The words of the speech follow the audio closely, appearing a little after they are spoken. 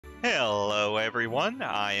Hello everyone,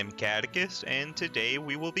 I am Catechist, and today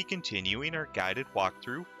we will be continuing our guided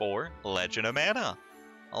walkthrough for Legend of Mana.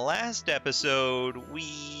 Last episode,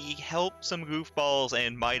 we helped some goofballs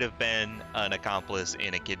and might have been an accomplice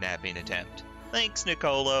in a kidnapping attempt. Thanks,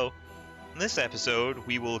 Nicolo. In this episode,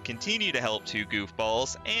 we will continue to help two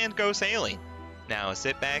goofballs and go sailing. Now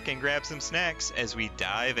sit back and grab some snacks as we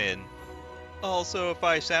dive in. Also, if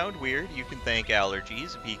I sound weird, you can thank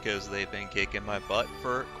allergies because they've been kicking my butt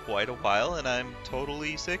for quite a while and I'm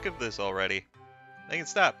totally sick of this already. They can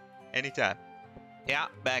stop anytime. Yeah,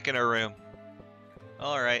 back in our room.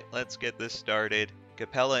 Alright, let's get this started.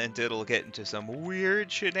 Capella and Diddle get into some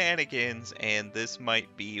weird shenanigans, and this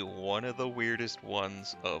might be one of the weirdest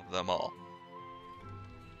ones of them all.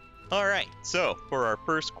 Alright, so for our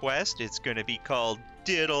first quest, it's going to be called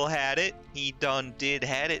Diddle Had It. He done did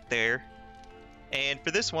had it there. And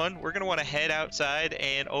for this one, we're going to want to head outside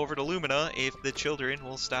and over to Lumina if the children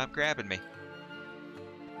will stop grabbing me.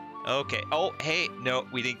 Okay. Oh, hey. No,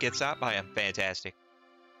 we didn't get stopped by him. Fantastic.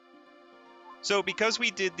 So because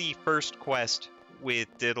we did the first quest with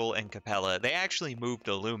Diddle and Capella, they actually moved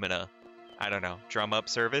to Lumina. I don't know, drum up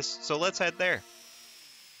service. So let's head there.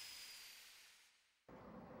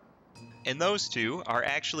 And those two are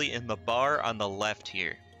actually in the bar on the left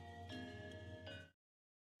here.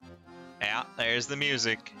 Yeah, there's the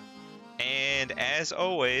music. And as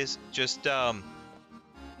always, just talk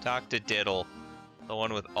to Diddle, the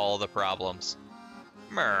one with all the problems.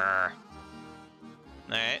 Alright,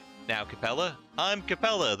 now Capella. I'm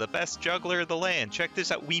Capella, the best juggler of the land. Check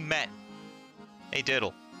this out, we met. Hey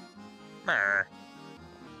Diddle.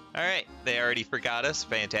 Alright, they already forgot us.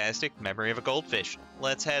 Fantastic. Memory of a goldfish.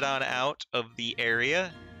 Let's head on out of the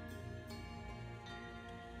area.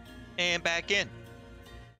 And back in.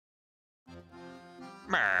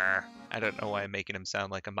 I don't know why I'm making him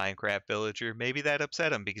sound like a Minecraft villager. Maybe that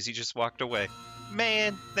upset him because he just walked away.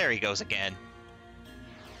 Man, there he goes again.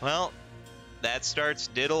 Well, that starts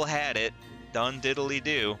Diddle Had It. Done diddly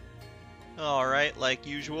do. Alright, like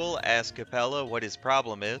usual, ask Capella what his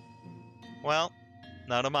problem is. Well,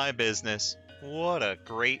 none of my business. What a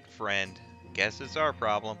great friend. Guess it's our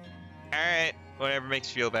problem. Alright, whatever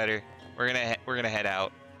makes you feel better. We're gonna head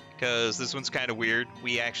out. Because this one's kind of weird.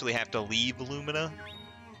 We actually have to leave Lumina.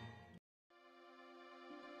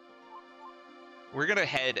 We're gonna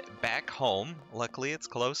head back home. Luckily, it's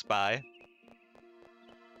close by.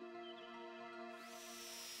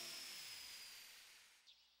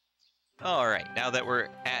 Alright, now that we're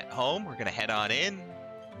at home, we're gonna head on in.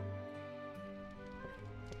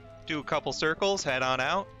 Do a couple circles, head on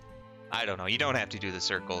out. I don't know, you don't have to do the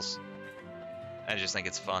circles. I just think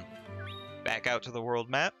it's fun. Back out to the world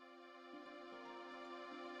map.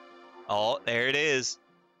 Oh, there it is.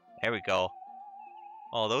 There we go.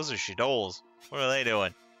 Oh, those are Shadows. What are they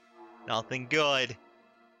doing? Nothing good.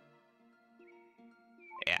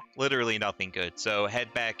 Yeah, literally nothing good. So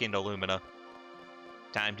head back into Lumina.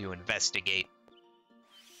 Time to investigate.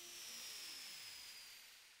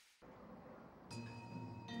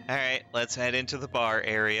 Alright, let's head into the bar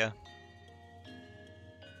area.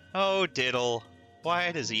 Oh, Diddle.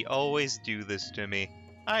 Why does he always do this to me?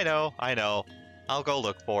 I know. I'll go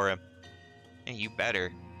look for him. Hey, you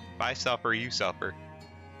better. If I suffer, you suffer.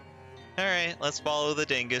 Alright, let's follow the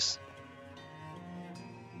dingus.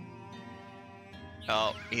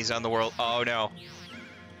 Oh, he's on the world. Oh, no.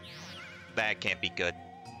 That can't be good.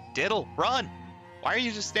 Diddle, run! Why are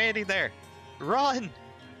you just standing there? Run!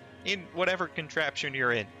 In whatever contraption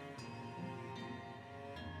you're in.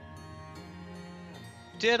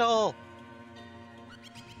 Diddle!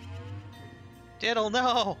 Diddle,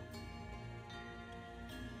 no!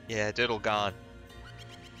 Yeah, Diddle gone.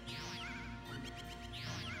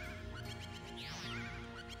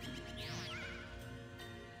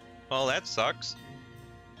 Well, that sucks.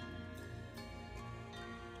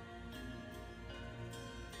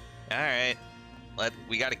 Alright.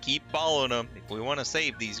 We gotta keep following them if we want to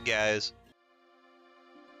save these guys.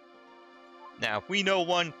 Now, if we know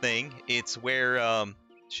one thing, it's where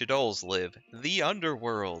Shadows live. The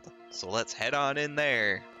underworld. So let's head on in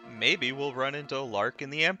there. Maybe we'll run into Lark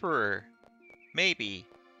and the Emperor. Maybe.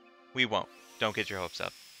 We won't. Don't get your hopes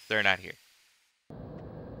up. They're not here.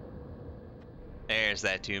 There's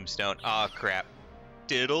that tombstone. Aw, crap.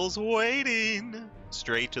 Diddle's waiting.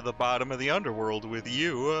 Straight to the bottom of the underworld with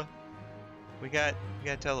you. We got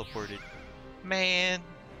teleported. Man.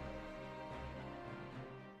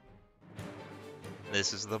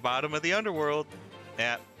 This is the bottom of the underworld.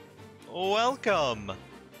 Yeah. Welcome.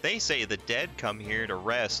 They say the dead come here to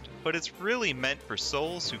rest, but it's really meant for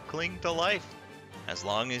souls who cling to life. As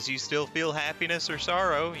long as you still feel happiness or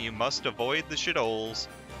sorrow, you must avoid the shitholes.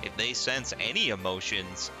 If they sense any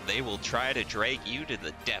emotions, they will try to drag you to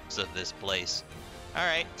the depths of this place.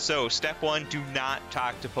 Alright, so step 1, do not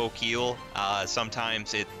talk to Pokeel.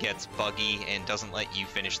 Sometimes it gets buggy and doesn't let you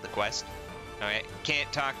finish the quest. Alright,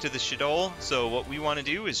 can't talk to the Shadole, so what we want to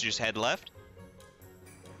do is just head left.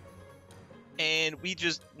 And we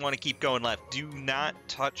just want to keep going left. Do not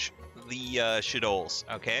touch the Shadoles,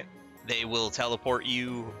 okay? They will teleport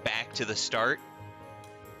you back to the start.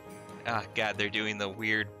 Ah, God, they're doing the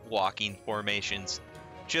weird walking formations.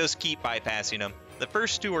 Just keep bypassing them. The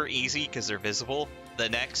first 2 are easy because they're visible. The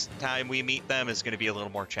next time we meet them is going to be a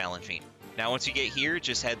little more challenging. Now, once you get here,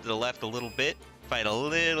 just head to the left a little bit. Fight a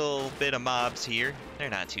little bit of mobs here. They're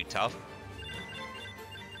not too tough.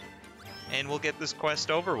 And we'll get this quest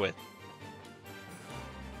over with.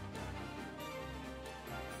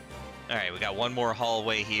 Alright, we got one more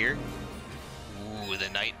hallway here. Ooh, the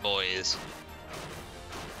Night Boys.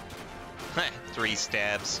 3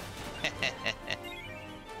 stabs.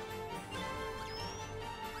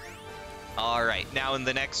 Alright, now in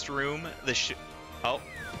the next room, oh,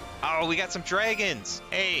 we got some dragons!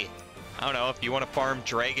 Hey! I don't know, if you want to farm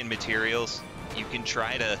dragon materials, you can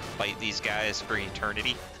try to fight these guys for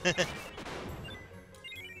eternity.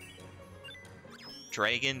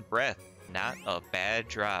 Dragon Breath. Not a bad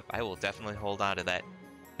drop. I will definitely hold on to that.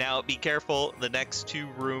 Now, be careful. The next 2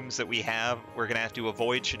 rooms that we have, we're going to have to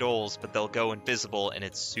avoid Shadoles, but they'll go invisible, and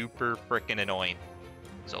it's super freaking annoying.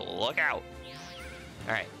 So look out.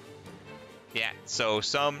 Alright. Yeah, so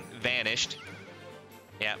some vanished.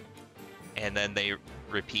 Yep. And then they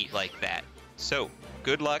repeat like that. So,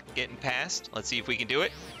 good luck getting past. Let's see if we can do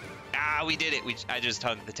it. Ah, we did it. I just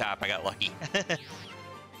hugged the top. I got lucky.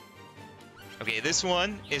 Okay, this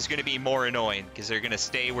one is going to be more annoying because they're going to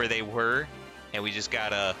stay where they were, and we just got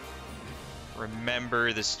to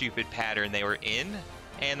remember the stupid pattern they were in,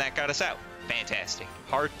 and that got us out. Fantastic.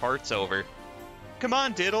 Hard part's over. Come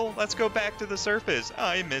on, Diddle, let's go back to the surface.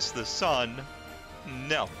 I miss the sun.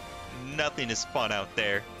 No, nothing is fun out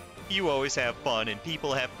there. You always have fun, and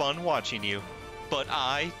people have fun watching you, but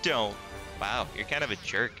I don't. Wow, you're kind of a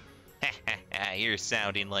jerk. You're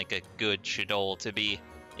sounding like a good Shadole to be.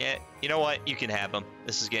 Yeah, you know what? You can have them.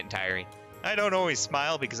 This is getting tiring. I don't always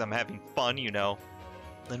smile because I'm having fun, you know.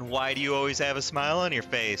 Then why do you always have a smile on your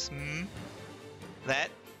face, hmm?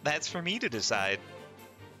 That's for me to decide.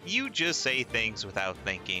 You just say things without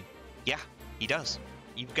thinking. Yeah, he does.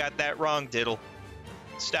 You've got that wrong, Diddle.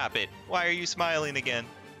 Stop it. Why are you smiling again?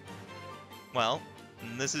 Well,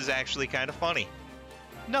 this is actually kind of funny.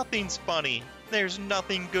 Nothing's funny. There's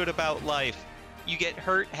nothing good about life. You get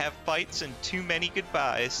hurt, have fights, and too many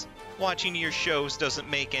goodbyes. Watching your shows doesn't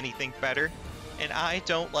make anything better. And I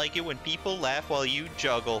don't like it when people laugh while you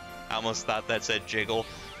juggle. I almost thought that said jiggle.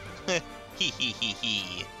 Hee hee hee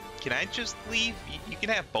hee. Can I just leave? You can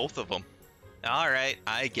have both of them. Alright,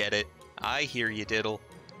 I get it. I hear you, Diddle.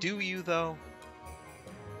 Do you, though?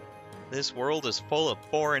 This world is full of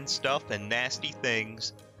boring stuff and nasty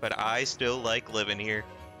things, but I still like living here.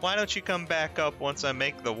 Why don't you come back up once I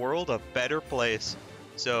make the world a better place?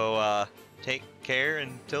 So, take care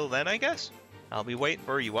until then, I guess? I'll be waiting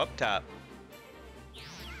for you up top.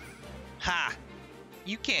 Ha!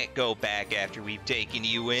 You can't go back after we've taken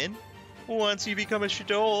you in. Once you become a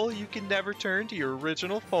Shadole, you can never turn to your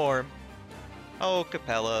original form. Oh,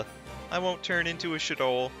 Capella, I won't turn into a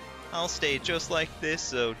Shadole. I'll stay just like this,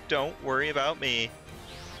 so don't worry about me.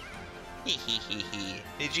 Hee hee hee hee.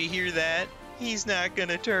 Did you hear that? He's not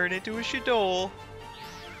gonna turn into a Shadole.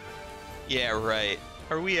 Yeah, right.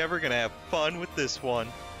 Are we ever gonna have fun with this one?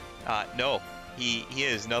 No. He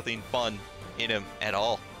has nothing fun in him at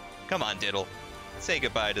all. Come on, Diddle. Say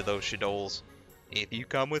goodbye to those Shadoles. If you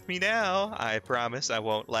come with me now, I promise I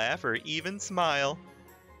won't laugh or even smile.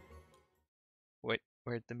 Wait,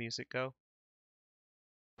 where'd the music go?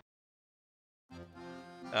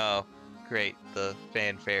 Oh, great, the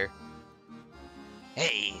fanfare.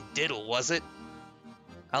 Hey, Diddle, was it?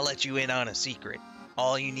 I'll let you in on a secret.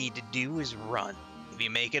 All you need to do is run. If you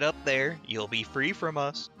make it up there, you'll be free from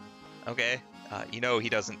us. Okay, you know he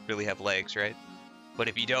doesn't really have legs, right? But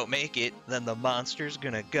if you don't make it, then the monster's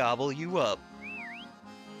gonna gobble you up.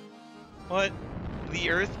 What? The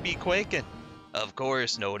earth be quaking? Of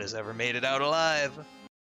course, no one has ever made it out alive.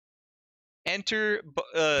 Enter,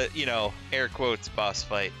 you know, air quotes, boss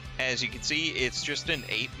fight. As you can see, it's just an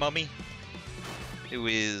 8 mummy. It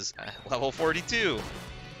was level 42.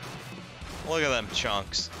 Look at them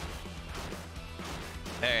chunks.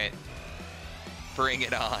 Alright. Bring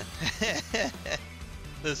it on.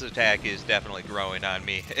 This attack is definitely growing on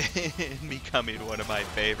me and becoming one of my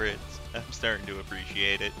favorites. I'm starting to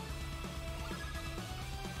appreciate it.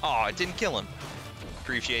 Oh, it didn't kill him.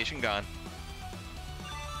 appreciation gone.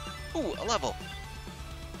 Ooh, a level.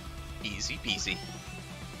 Easy peasy.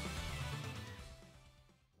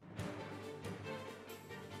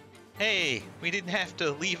 Hey, we didn't have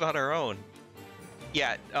to leave on our own.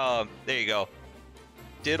 Yeah, there you go.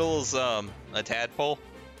 Diddle's, a tadpole.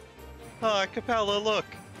 Ah, Capella, look.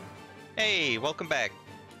 Hey, welcome back.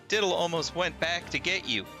 Diddle almost went back to get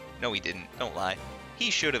you. No, he didn't. Don't lie. He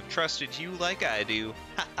should have trusted you like I do.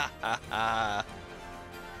 Ha ha ha ha.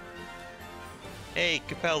 Hey,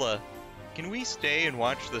 Capella. Can we stay and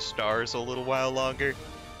watch the stars a little while longer?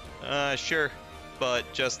 Sure.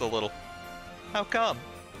 But just a little. How come?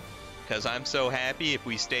 Because I'm so happy if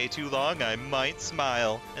we stay too long, I might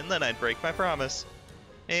smile, and then I'd break my promise.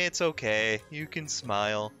 It's okay, you can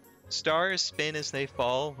smile. Stars spin as they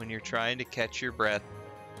fall when you're trying to catch your breath.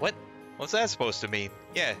 What? What's that supposed to mean?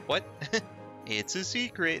 Yeah, what? It's a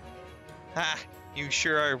secret. Ha! You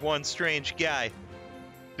sure are one strange guy.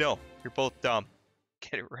 No, you're both dumb.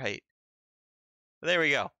 Get it right. There we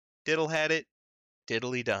go. Diddle had it.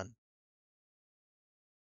 Diddly done.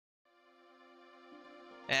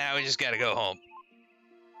 We just gotta go home.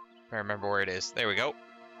 I remember where it is. There we go.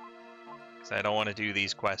 Because I don't want to do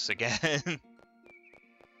these quests again.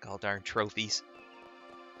 All darn trophies.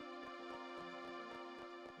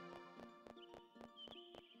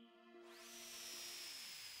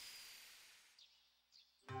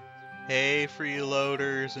 Hey,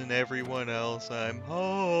 freeloaders and everyone else, I'm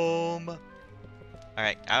home.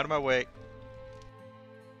 Alright, out of my way.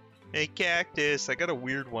 Hey, Cactus, I got a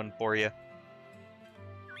weird one for you.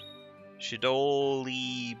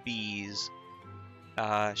 Shidoli bees.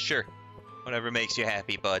 Sure. Whatever makes you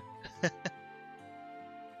happy, bud.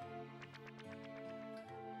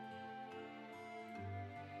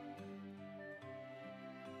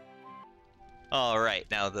 Alright,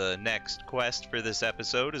 now the next quest for this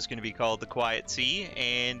episode is going to be called the Quiet Sea,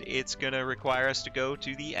 and it's going to require us to go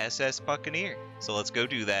to the SS Buccaneer. So let's go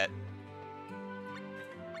do that.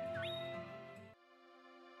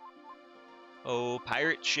 Oh,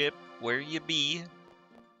 pirate ship, where you be?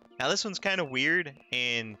 Now this one's kind of weird,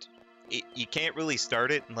 and you can't really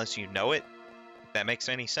start it unless you know it, if that makes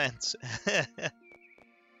any sense.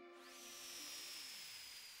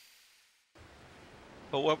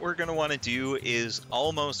 But what we're going to want to do is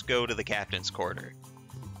almost go to the captain's quarter,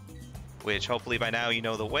 which hopefully by now you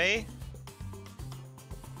know the way.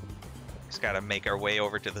 Just got to make our way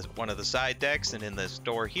over to one of the side decks and in this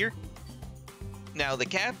door here. Now, the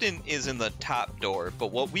captain is in the top door,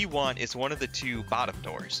 but what we want is one of the two bottom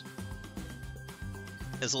doors.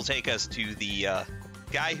 This will take us to the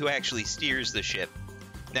guy who actually steers the ship.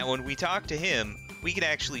 Now, when we talk to him, we can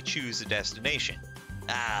actually choose a destination.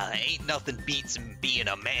 Ain't nothing beats him being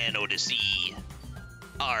a man o' the sea.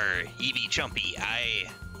 He be chumpy,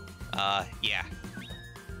 yeah.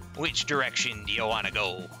 Which direction do you want to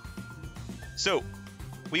go? So,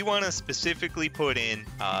 we want to specifically put in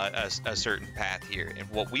a certain path here, and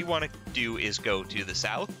what we want to do is go to the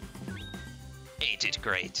south. Ain't it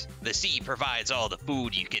great? The sea provides all the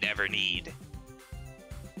food you could ever need.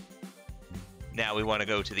 Now we want to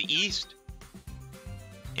go to the east.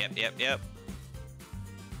 Yep.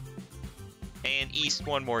 And east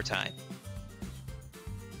one more time.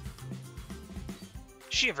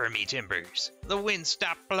 Shiver me timbers, the wind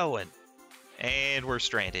stopped blowing. And we're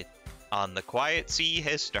stranded. On the Quiet Sea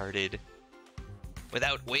has started.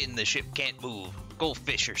 Without wind, the ship can't move. Go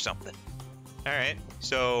fish or something. Alright,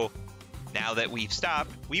 so now that we've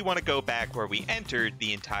stopped, we want to go back where we entered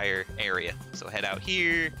the entire area. So head out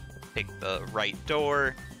here, pick the right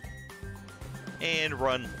door, and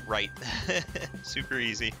run right. Super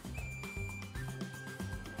easy.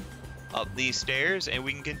 Up these stairs, and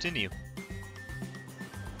we can continue.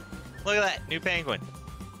 Look at that, new penguin.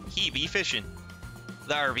 He be fishing.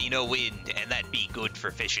 There be no wind, and that be good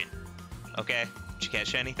for fishing. Okay, did you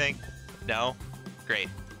catch anything? No? Great.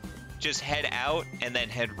 Just head out, and then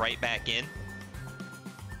head right back in.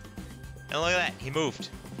 And look at that, he moved.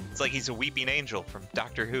 It's like he's a weeping angel from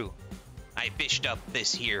Doctor Who. I fished up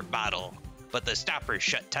this here bottle, but the stopper's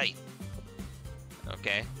shut tight.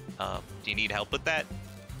 Okay, do you need help with that?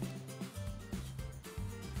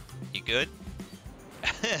 You good?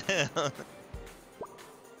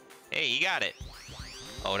 Hey, you got it.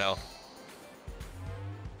 Oh no.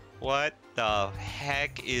 What the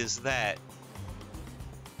heck is that?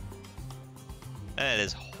 That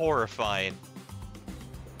is horrifying.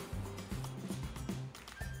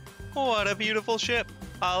 What a beautiful ship.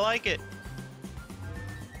 I like it.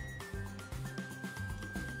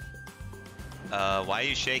 Why are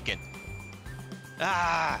you shaking?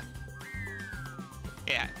 Ah!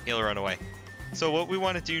 Yeah, he'll run away. So what we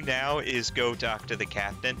want to do now is go talk to the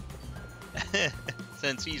captain.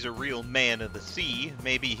 Since he's a real man of the sea,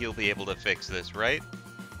 maybe he'll be able to fix this, right?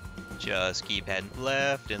 Just keep heading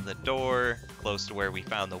left in the door, close to where we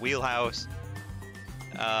found the wheelhouse.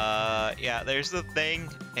 Yeah, there's the thing,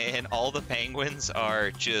 and all the penguins are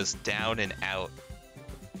just down and out.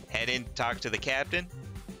 Head in, talk to the captain.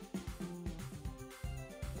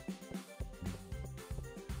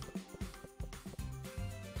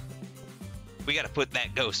 We gotta put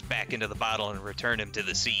that ghost back into the bottle and return him to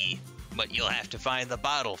the sea. But you'll have to find the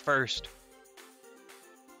bottle first.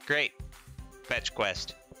 Great. Fetch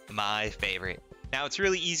quest. My favorite. Now it's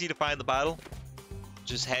really easy to find the bottle.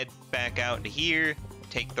 Just head back out into here.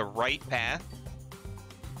 Take the right path.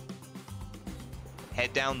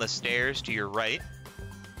 Head down the stairs to your right.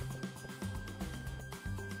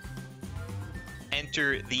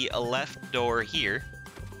 Enter the left door here.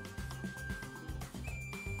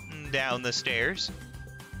 Down the stairs.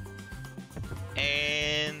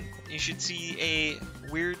 And you should see a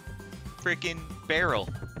weird freaking barrel,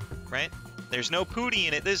 right? There's no Pootie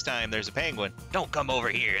in it this time. There's a penguin. Don't come over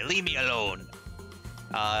here. Leave me alone.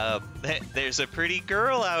 There's a pretty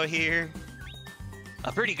girl out here.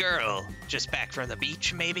 A pretty girl. Just back from the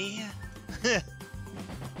beach, maybe?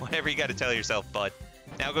 Whatever you gotta tell yourself, bud.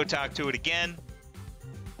 Now go talk to it again.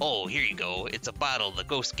 Oh, here you go. It's a bottle the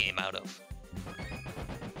ghost came out of.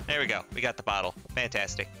 There we go. We got the bottle.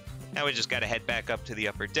 Fantastic. Now we just gotta head back up to the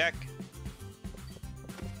upper deck.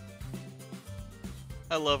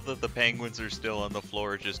 I love that the penguins are still on the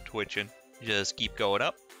floor just twitching. Just keep going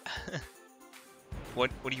up.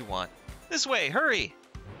 What do you want? This way, hurry!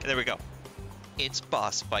 There we go. It's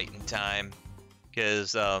boss fighting time.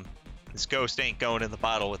 Because this ghost ain't going in the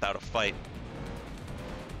bottle without a fight.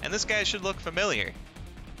 And this guy should look familiar.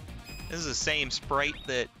 This is the same sprite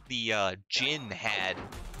that the Jinn had.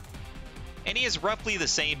 And he has roughly the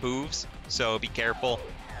same moves, so be careful.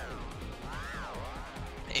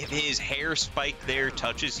 If his hair spike there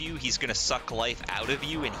touches you, he's gonna suck life out of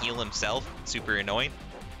you and heal himself. Super annoying.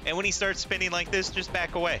 And when he starts spinning like this, just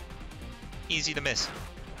back away. Easy to miss.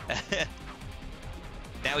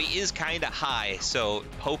 Now he is kinda high, so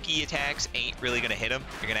pokey attacks ain't really gonna hit him.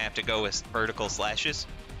 You're gonna have to go with vertical slashes.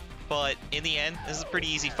 But in the end, this is a pretty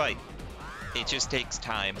easy fight. It just takes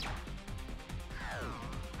time.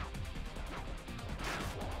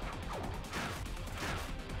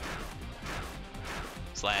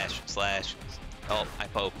 Slash, slash. Oh, I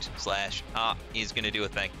poked. Slash. Ah, he's gonna do a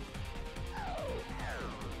thing.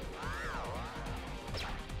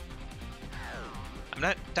 I'm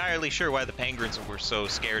not entirely sure why the penguins were so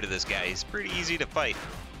scared of this guy. He's pretty easy to fight.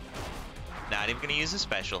 Not even gonna use a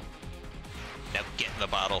special. Now get in the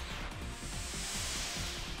bottle.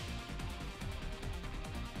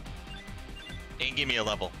 And give me a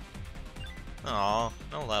level. Aw,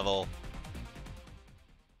 no level.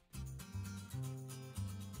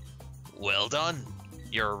 Well done.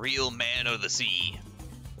 You're a real man of the sea.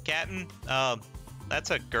 Captain,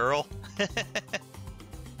 that's a girl.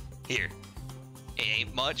 Here. It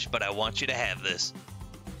ain't much, but I want you to have this.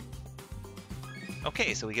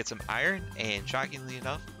 Okay, so we get some iron, and shockingly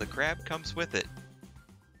enough, the crab comes with it.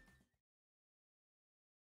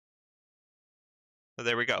 So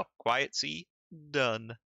there we go. Quiet sea,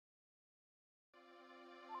 done.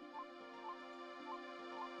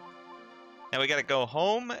 Now we gotta go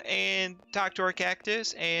home and talk to our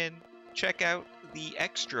cactus and check out the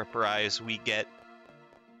extra prize we get.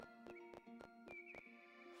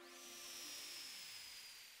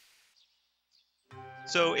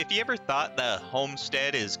 So if you ever thought the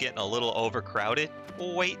homestead is getting a little overcrowded,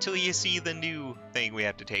 wait till you see the new thing we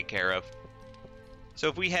have to take care of. So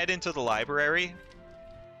if we head into the library...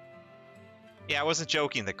 Yeah, I wasn't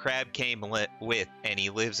joking, the crab came with, and he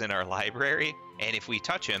lives in our library, and if we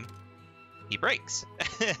touch him, he breaks.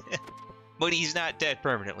 But he's not dead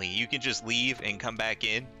permanently. You can just leave and come back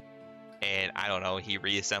in, and I don't know, he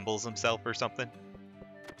reassembles himself or something.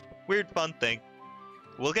 Weird fun thing.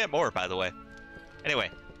 We'll get more, by the way.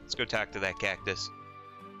 Anyway, let's go talk to that cactus.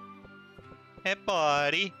 Hey,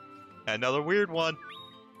 buddy. Another weird one.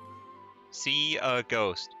 See a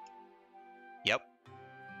ghost. Yep.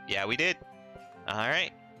 Yeah, we did.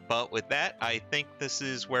 Alright. But with that, I think this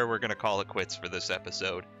is where we're going to call it quits for this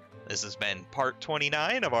episode. This has been part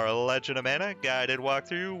 29 of our Legend of Mana guided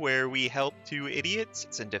walkthrough where we helped 2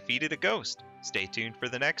 idiots and defeated a ghost. Stay tuned for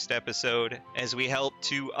the next episode as we help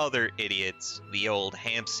 2 other idiots, the old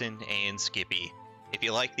Hamson and Skippy. If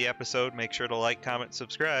you liked the episode, make sure to like, comment,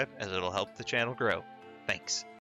 subscribe, as it'll help the channel grow. Thanks.